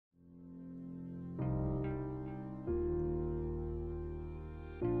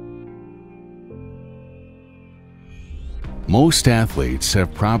Most athletes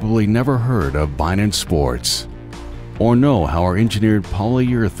have probably never heard of Beynon Sports, or know how our engineered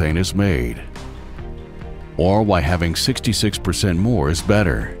polyurethane is made, or why having 66% more is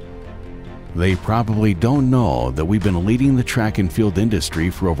better. They probably don't know that we've been leading the track and field industry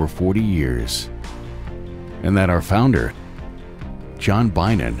for over 40 years, and that our founder, John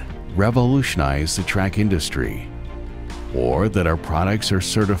Beynon, revolutionized the track industry, or that our products are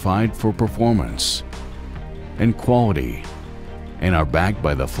certified for performance and quality and are backed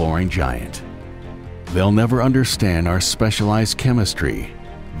by the flooring giant. They'll never understand our specialized chemistry,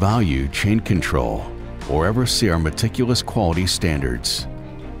 value chain control, or ever see our meticulous quality standards.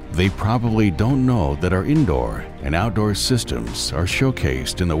 They probably don't know that our indoor and outdoor systems are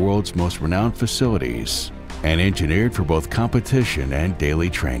showcased in the world's most renowned facilities and engineered for both competition and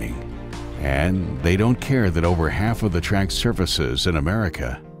daily training. And they don't care that over half of the track surfaces in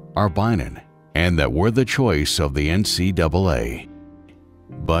America are Beynon, and that we're the choice of the NCAA.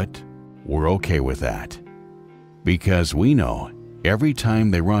 But we're okay with that, because we know every time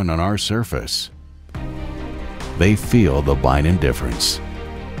they run on our surface, they feel the Beynon difference.